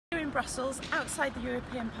Brussels, outside the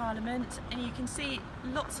European Parliament, and you can see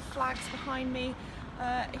lots of flags behind me,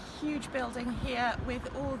 a huge building here with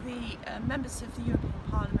all the members of the European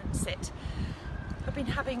Parliament sit. I've been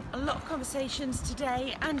having a lot of conversations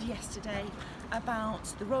today and yesterday about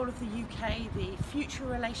the role of the UK, the future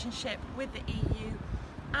relationship with the EU,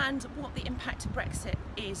 and what the impact of Brexit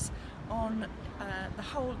is on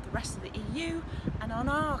the rest of the EU, and on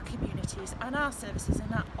our communities and our services,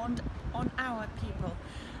 and on our people.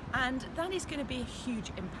 And that is going to be a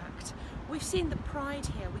huge impact. We've seen the pride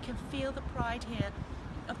here, we can feel the pride here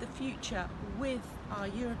of the future with our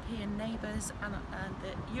European neighbours and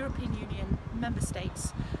the European Union member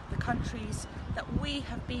states, the countries that we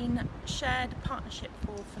have been shared partnership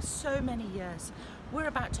for so many years. We're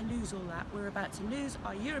about to lose all that. We're about to lose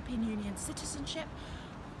our European Union citizenship.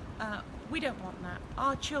 We don't want that.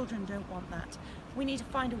 Our children don't want that. We need to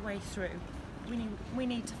find a way through. We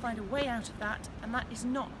need to find a way out of that, and that is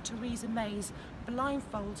not Theresa May's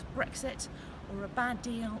blindfold Brexit or a bad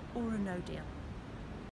deal or a no deal.